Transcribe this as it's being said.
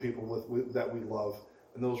people that we love.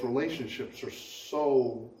 And those relationships are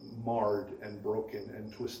so marred and broken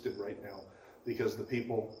and twisted right now because the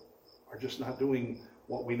people are just not doing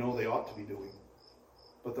what we know they ought to be doing.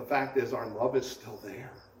 But the fact is, our love is still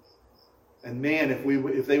there. And man,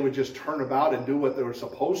 if they would just turn about and do what they were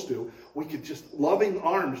supposed to, we could just, loving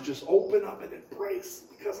arms, just open up and embrace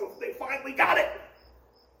because they finally got it.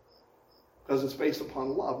 Because it's based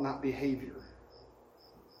upon love, not behavior.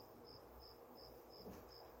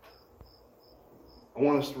 I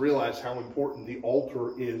want us to realize how important the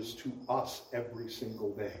altar is to us every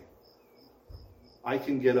single day. I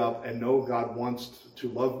can get up and know God wants to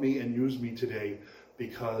love me and use me today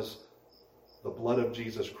because the blood of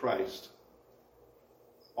Jesus Christ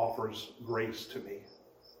offers grace to me.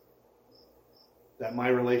 That my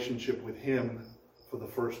relationship with him for the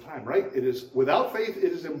first time, right? It is, without faith,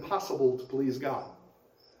 it is impossible to please God.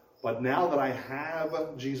 But now that I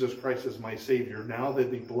have Jesus Christ as my Savior, now that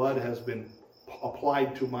the blood has been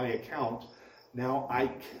applied to my account, now I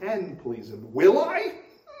can please him. Will I?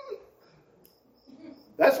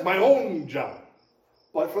 That's my own job.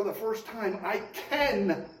 But for the first time, I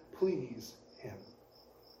can please him.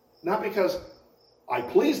 Not because I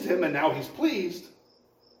pleased him and now he's pleased.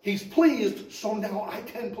 He's pleased, so now I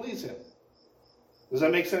can please him. Does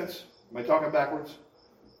that make sense? Am I talking backwards?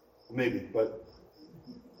 Maybe, but...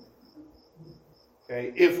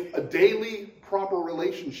 Okay, if a daily proper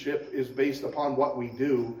relationship is based upon what we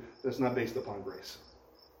do, that's not based upon grace.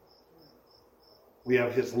 We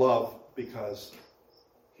have his love because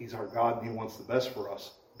he's our God and he wants the best for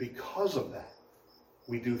us. Because of that,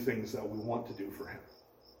 we do things that we want to do for him.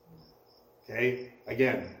 Okay?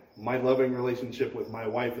 Again, my loving relationship with my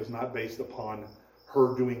wife is not based upon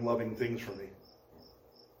her doing loving things for me.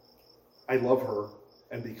 I love her,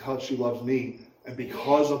 and because she loves me, and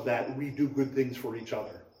because of that, we do good things for each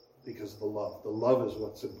other. Because of the love. The love is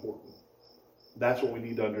what's important. That's what we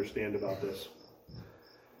need to understand about this.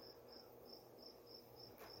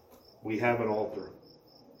 We have an altar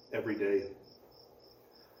every day.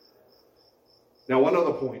 Now, one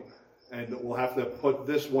other point, and we'll have to put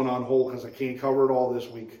this one on hold because I can't cover it all this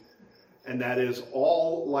week, and that is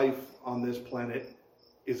all life on this planet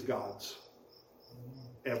is God's.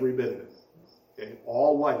 Every bit of it. Okay?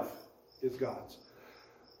 All life is God's.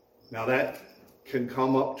 Now that can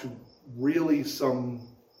come up to really some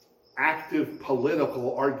active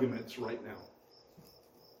political arguments right now.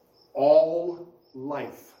 All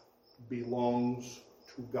life belongs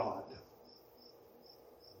to God.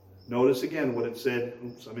 Notice again what it said.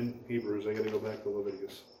 Oops, I'm in Hebrews. I got to go back to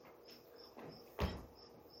Leviticus.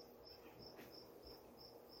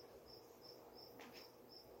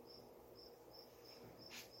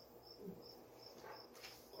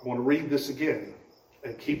 I want to read this again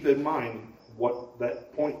and keep in mind what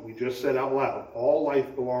that point we just said out loud. All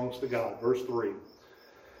life belongs to God. Verse 3.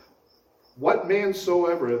 What man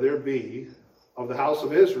soever there be of the house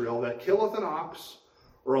of Israel that killeth an ox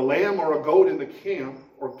or a lamb or a goat in the camp,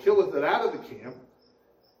 or killeth it out of the camp,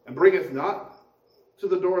 and bringeth not to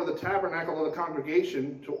the door of the tabernacle of the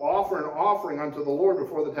congregation to offer an offering unto the Lord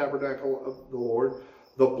before the tabernacle of the Lord,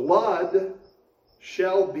 the blood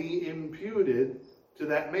shall be imputed to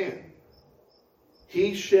that man.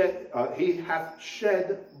 He hath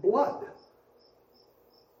shed blood.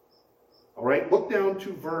 All right, look down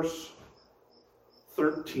to verse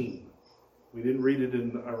 13. We didn't read it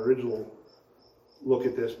in our original look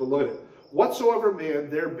at this, but look at it. Whatsoever man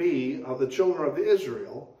there be of the children of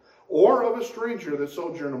Israel, or of a stranger that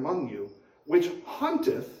sojourn among you, which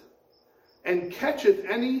hunteth and catcheth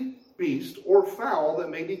any beast or fowl that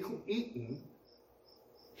may be eaten,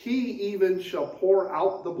 he even shall pour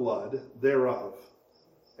out the blood thereof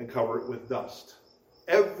and cover it with dust.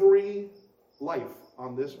 Every life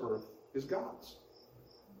on this earth is God's.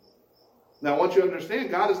 Now, I want you to understand,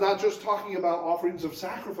 God is not just talking about offerings of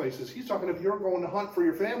sacrifices. He's talking if you're going to hunt for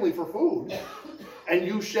your family for food and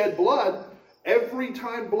you shed blood, every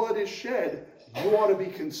time blood is shed, you ought to be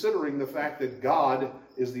considering the fact that God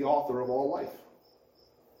is the author of all life.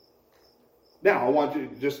 Now, I want you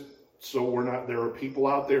to just, so there are people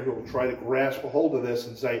out there who will try to grasp a hold of this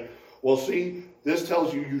and say, well, see, this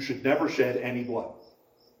tells you should never shed any blood.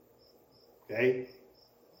 Okay?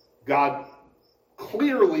 God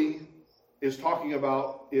clearly is talking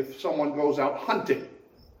about if someone goes out hunting,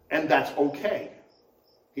 and that's okay.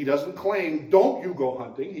 He doesn't claim, don't you go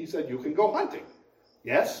hunting. He said you can go hunting.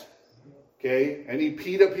 Yes? Okay? Any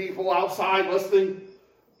PETA people outside listening?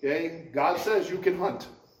 Okay? God says you can hunt.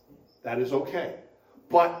 That is okay.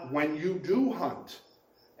 But when you do hunt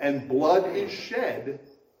and blood is shed,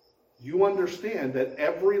 you understand that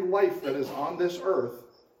every life that is on this earth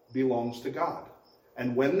belongs to God.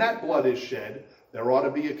 And when that blood is shed, there ought to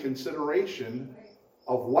be a consideration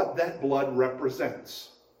of what that blood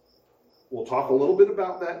represents. We'll talk a little bit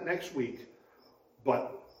about that next week.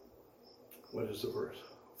 But what is the verse?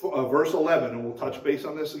 Verse 11, and we'll touch base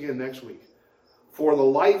on this again next week. For the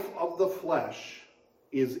life of the flesh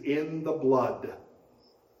is in the blood.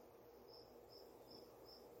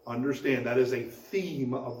 Understand, that is a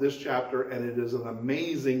theme of this chapter, and it is an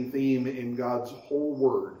amazing theme in God's whole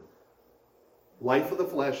word. Life of the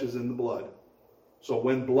flesh is in the blood. So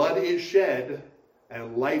when blood is shed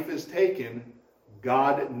and life is taken,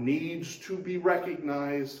 God needs to be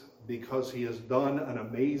recognized because he has done an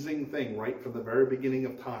amazing thing right from the very beginning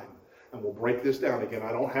of time. And we'll break this down again.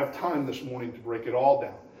 I don't have time this morning to break it all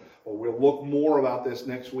down, but we'll look more about this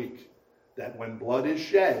next week. That when blood is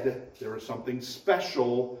shed, there is something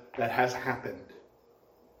special that has happened.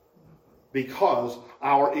 Because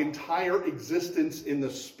our entire existence in the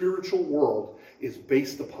spiritual world is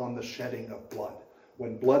based upon the shedding of blood.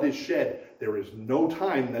 When blood is shed, there is no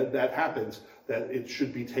time that happens that it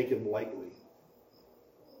should be taken lightly.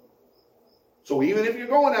 So even if you're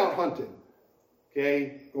going out hunting,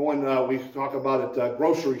 okay, we talk about it,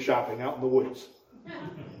 grocery shopping out in the woods.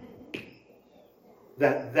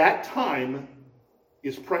 that time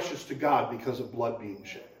is precious to God because of blood being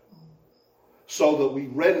shed. So that we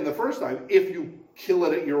read in the first time, if you kill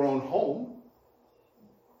it at your own home,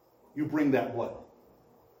 you bring that blood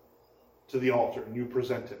to the altar and you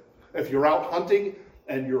present it. If you're out hunting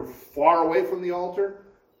and you're far away from the altar,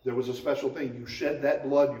 there was a special thing. You shed that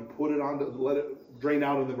blood, you put it on, let it drain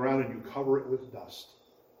out of the ground, and you cover it with dust.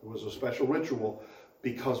 It was a special ritual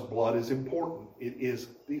because blood is important. It is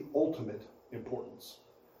the ultimate importance.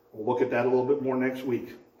 We'll look at that a little bit more next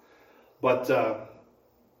week. But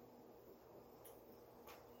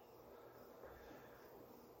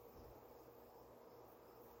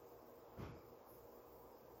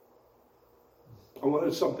I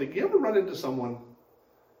wanted something. You ever run into someone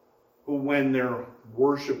who, when they're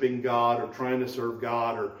worshiping God or trying to serve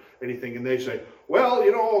God or anything, and they say, well,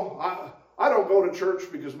 I don't go to church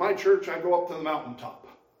because my church, I go up to the mountaintop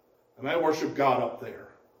and I worship God up there.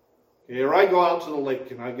 Or I go out to the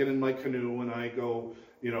lake and I get in my canoe and I go,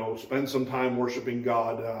 spend some time worshiping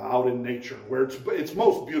God out in nature where it's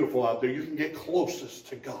most beautiful out there. You can get closest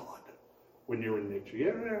to God when you're in nature. You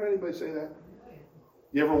ever hear anybody say that?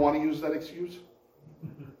 You ever want to use that excuse?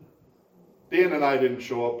 Dan and I didn't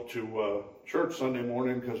show up to church Sunday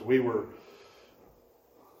morning because we were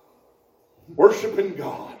worshiping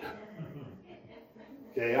God.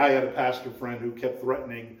 Okay, I had a pastor friend who kept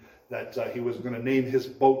threatening that he was going to name his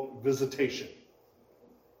boat Visitation.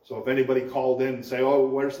 So if anybody called in and say, oh,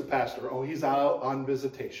 where's the pastor? Oh, he's out on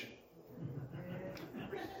visitation.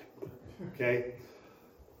 Okay?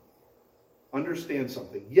 Understand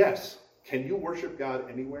something. Yes, can you worship God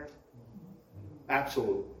anywhere?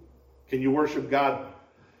 Absolutely. Can you worship God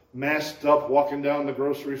masked up walking down the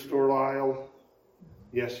grocery store aisle?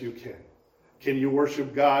 Yes, you can. Can you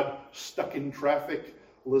worship God stuck in traffic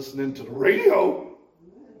listening to the radio?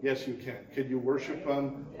 Yes, you can. Can you worship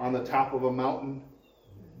Him on the top of a mountain?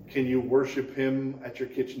 Can you worship Him at your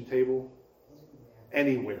kitchen table?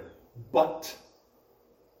 Anywhere. But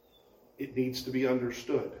it needs to be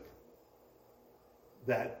understood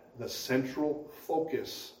that the central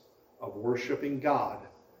focus of worshiping God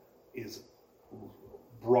is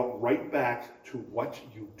brought right back to what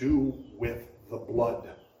you do with the blood.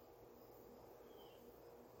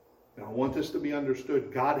 Now, I want this to be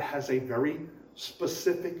understood. God has a very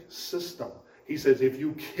specific system. He says if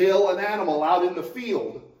you kill an animal out in the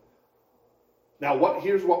field, now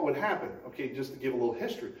here's what would happen. Okay, just to give a little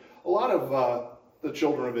history. A lot of the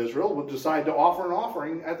children of Israel would decide to offer an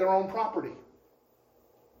offering at their own property.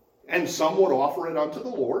 And some would offer it unto the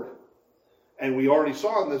Lord. And we already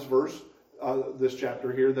saw in this verse, this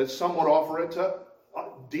chapter here, that some would offer it to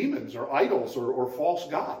demons or idols or false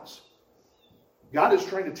gods. God is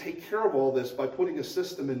trying to take care of all this by putting a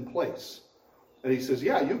system in place. And he says,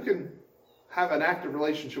 yeah, you can have an active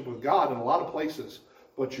relationship with God in a lot of places,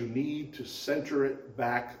 but you need to center it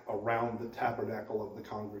back around the tabernacle of the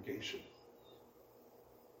congregation.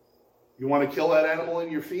 You want to kill that animal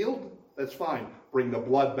in your field? That's fine. Bring the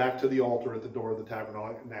blood back to the altar at the door of the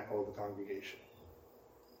tabernacle of the congregation.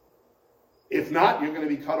 If not, you're going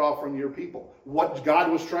to be cut off from your people. What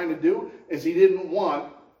God was trying to do is he didn't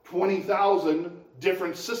want 20,000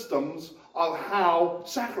 different systems of how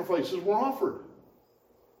sacrifices were offered.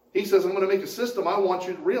 He says, I'm going to make a system. I want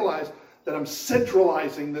you to realize that I'm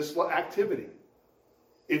centralizing this activity.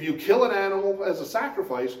 If you kill an animal as a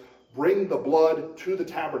sacrifice, bring the blood to the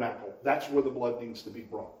tabernacle. That's where the blood needs to be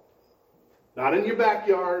brought. Not in your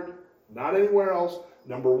backyard, Not anywhere else.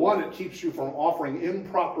 Number one, it keeps you from offering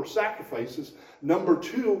improper sacrifices. Number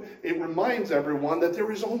two, it reminds everyone that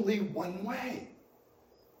there is only one way.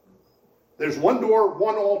 There's one door,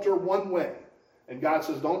 one altar, one way. And God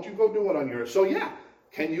says, don't you go do it on yours. So yeah,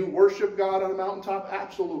 can you worship God on a mountaintop?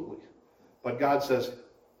 Absolutely. But God says,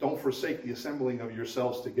 don't forsake the assembling of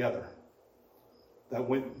yourselves together.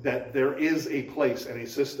 That there is a place and a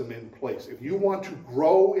system in place. If you want to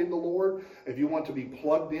grow in the Lord, if you want to be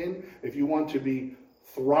plugged in, if you want to be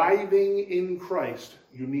thriving in Christ,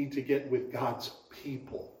 you need to get with God's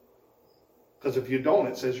people. Because if you don't,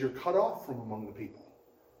 it says you're cut off from among the people.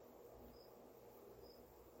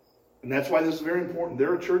 And that's why this is very important.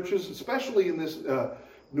 There are churches, especially in this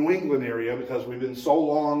New England area, because we've been so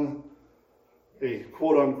long a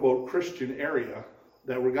quote-unquote Christian area,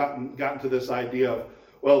 that we've gotten to this idea of,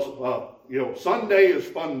 well, Sunday is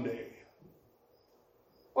fun day.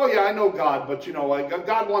 Oh yeah, I know God, but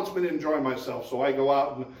God wants me to enjoy myself, so I go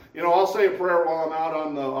out and I'll say a prayer while I'm out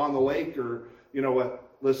on the lake, or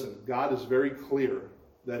listen, God is very clear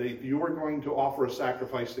that if you are going to offer a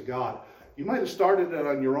sacrifice to God, you might have started it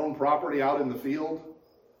on your own property out in the field,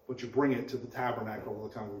 but you bring it to the tabernacle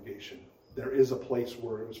of the congregation. There is a place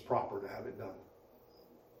where it was proper to have it done.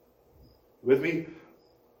 With me?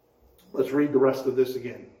 Let's read the rest of this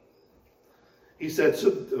again. He said,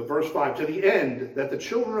 verse 5, to the end that the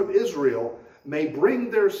children of Israel may bring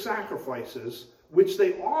their sacrifices, which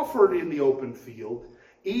they offered in the open field,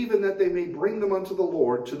 even that they may bring them unto the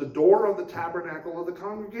Lord to the door of the tabernacle of the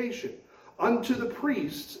congregation, unto the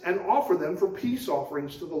priests, and offer them for peace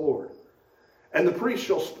offerings to the Lord. And the priest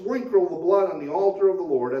shall sprinkle the blood on the altar of the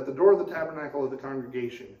Lord at the door of the tabernacle of the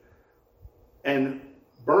congregation, and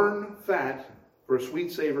burn fat for a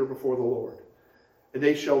sweet savor before the Lord. And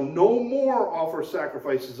they shall no more offer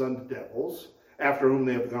sacrifices unto devils, after whom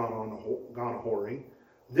they have gone a whoring.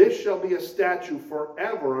 This shall be a statute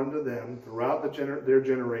forever unto them throughout their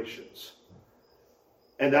generations.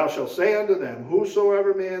 And thou shalt say unto them,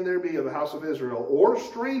 whosoever man there be of the house of Israel, or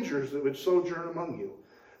strangers that would sojourn among you,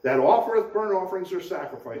 that offereth burnt offerings or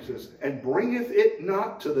sacrifices, and bringeth it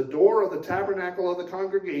not to the door of the tabernacle of the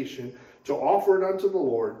congregation to offer it unto the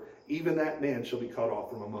Lord, even that man shall be cut off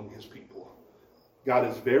from among his people. God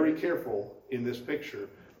is very careful in this picture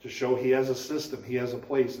to show he has a system, he has a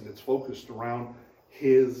place, and it's focused around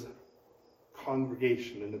his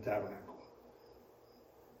congregation in the tabernacle.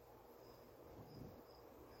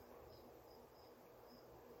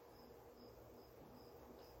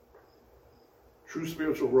 True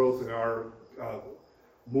spiritual growth in our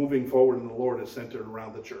moving forward in the Lord is centered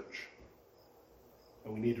around the church.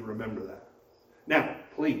 And we need to remember that. Now,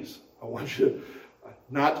 please, I want you to,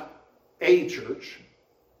 not a church,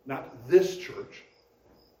 not this church.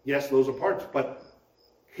 Yes, those are parts, but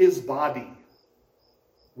his body.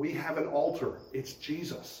 We have an altar. It's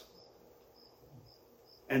Jesus.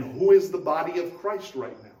 And who is the body of Christ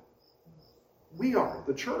right now? We are,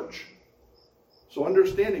 the church. So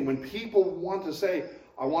understanding, when people want to say,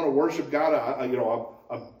 I want to worship God,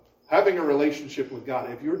 I'm having a relationship with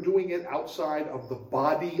God. If you're doing it outside of the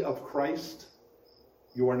body of Christ,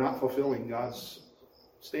 you are not fulfilling God's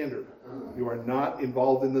standard. You are not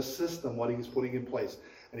involved in the system, what he's putting in place.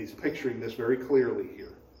 And he's picturing this very clearly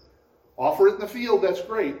here. Offer it in the field, that's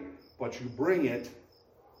great, but you bring it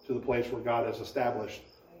to the place where God has established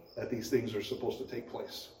that these things are supposed to take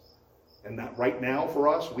place. And that right now for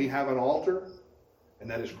us, we have an altar, and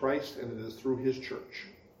that is Christ, and it is through his church.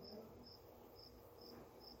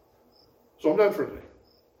 So I'm done for today.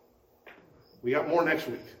 We got more next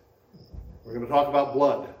week. We're going to talk about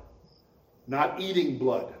blood. Not eating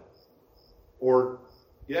blood. Or,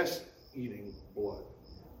 yes, eating blood.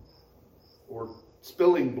 Or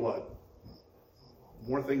spilling blood.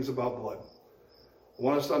 More things about blood. I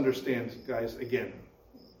want us to understand, guys, again,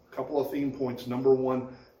 a couple of theme points. Number one,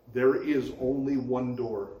 there is only one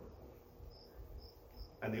door.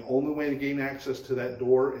 And the only way to gain access to that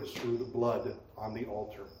door is through the blood on the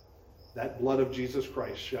altar. That blood of Jesus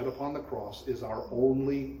Christ shed upon the cross is our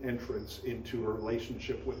only entrance into a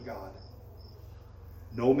relationship with God.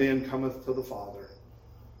 No man cometh to the Father.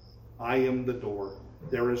 I am the door.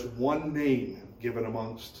 There is one name given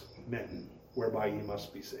amongst men whereby ye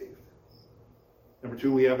must be saved. Number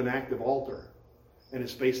two, we have an active altar. And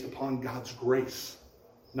it's based upon God's grace,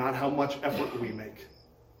 not how much effort we make.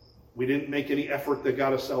 We didn't make any effort that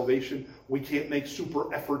got us salvation. We can't make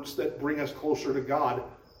super efforts that bring us closer to God.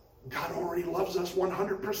 God already loves us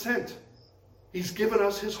 100%. He's given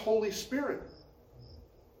us his Holy Spirit.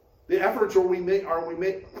 The efforts we make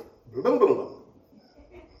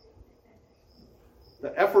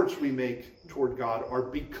The efforts we make toward God are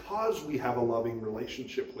because we have a loving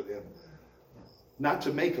relationship with him, not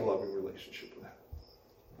to make a loving relationship with him.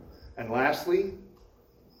 And lastly,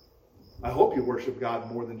 I hope you worship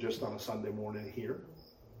God more than just on a Sunday morning here.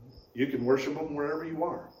 You can worship him wherever you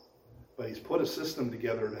are. But he's put a system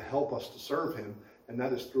together to help us to serve him, and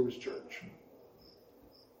that is through his church.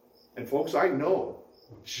 And folks, I know,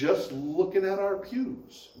 just looking at our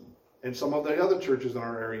pews, and some of the other churches in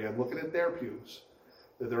our area, and looking at their pews,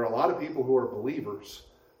 that there are a lot of people who are believers,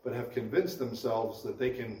 but have convinced themselves that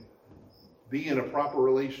they can be in a proper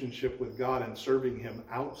relationship with God and serving him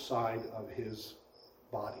outside of his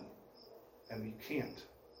body. And you can't.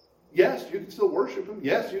 Yes, you can still worship him.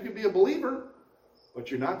 Yes, you can be a believer,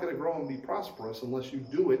 but you're not going to grow and be prosperous unless you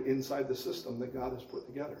do it inside the system that God has put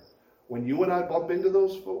together. When you and I bump into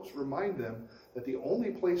those folks, remind them that the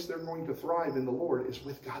only place they're going to thrive in the Lord is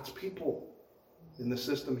with God's people in the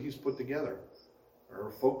system he's put together. There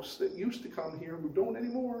are folks that used to come here who don't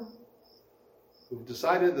anymore, who've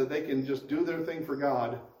decided that they can just do their thing for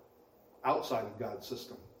God outside of God's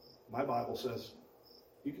system. My Bible says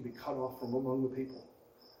you can be cut off from among the people.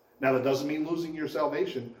 Now, that doesn't mean losing your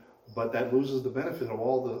salvation, but that loses the benefit of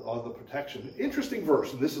all the protection. Interesting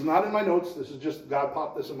verse, and this is not in my notes. This is just God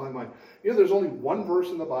popped this in my mind. You know, there's only one verse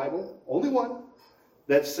in the Bible, only one,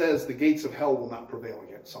 that says the gates of hell will not prevail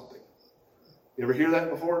against something. You ever hear that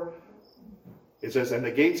before? It says, and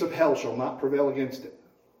the gates of hell shall not prevail against it.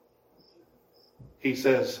 He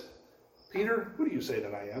says, Peter, who do you say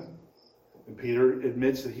that I am? And Peter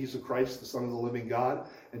admits that he's the Christ, the Son of the living God.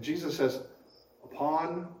 And Jesus says,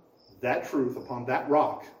 upon that truth, upon that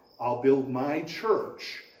rock, I'll build my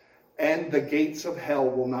church, and the gates of hell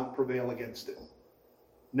will not prevail against it.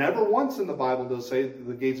 Never once in the Bible does it say that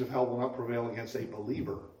the gates of hell will not prevail against a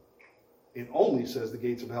believer. It only says the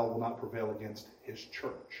gates of hell will not prevail against his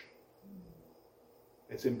church.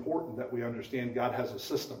 It's important that we understand God has a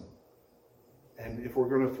system. And if we're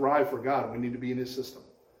going to thrive for God, we need to be in his system.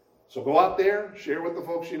 So go out there, share with the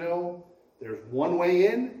folks you know. There's one way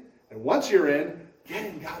in, and once you're in, get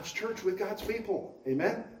in God's church with God's people.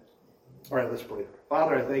 Amen? All right, let's pray.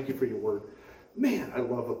 Father, I thank you for your word. Man, I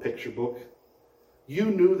love a picture book. You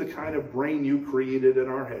knew the kind of brain you created in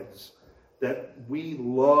our heads, that we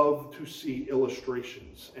love to see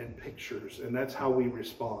illustrations and pictures, and that's how we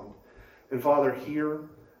respond. And Father, here,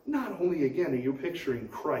 not only again are you picturing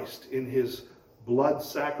Christ in his blood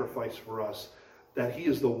sacrifice for us, that he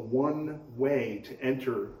is the one way to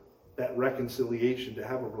enter that reconciliation, to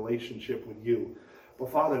have a relationship with you.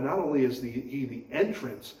 But Father, not only is he the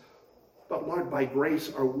entrance, but Lord, by grace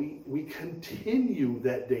we continue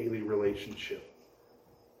that daily relationship.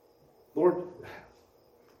 Lord,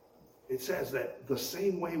 it says that the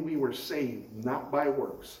same way we were saved, not by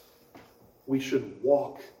works, we should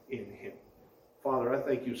walk in him. Father, I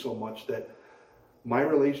thank you so much that my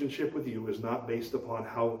relationship with you is not based upon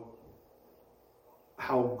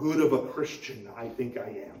how good of a Christian I think I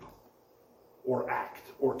am, or act,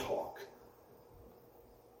 or talk.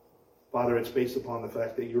 Father, it's based upon the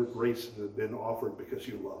fact that your grace has been offered because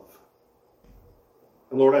you love.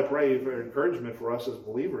 And Lord, I pray for encouragement for us as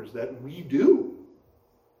believers that we do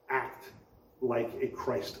act like a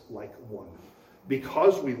Christ-like one.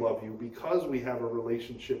 Because we love you, because we have a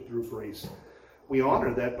relationship through grace, we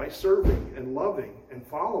honor that by serving and loving and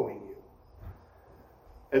following you.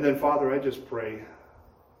 And then, Father, I just pray,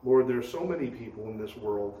 Lord, there's so many people in this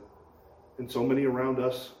world and so many around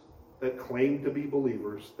us that claim to be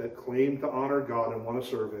believers, that claim to honor God and want to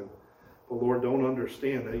serve him. But Lord, don't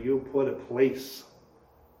understand that you put a place.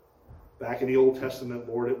 Back in the Old Testament,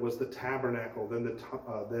 Lord, it was the tabernacle, then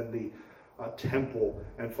the temple.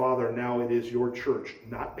 And Father, now it is your church,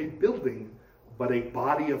 not a building, but a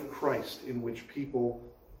body of Christ in which people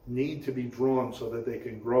need to be drawn so that they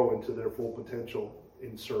can grow into their full potential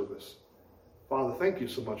in service. Father, thank you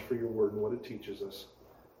so much for your word and what it teaches us.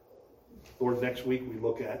 Lord, next week we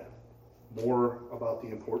look at more about the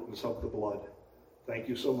importance of the blood. Thank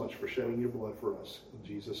you so much for shedding your blood for us. In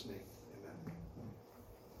Jesus' name.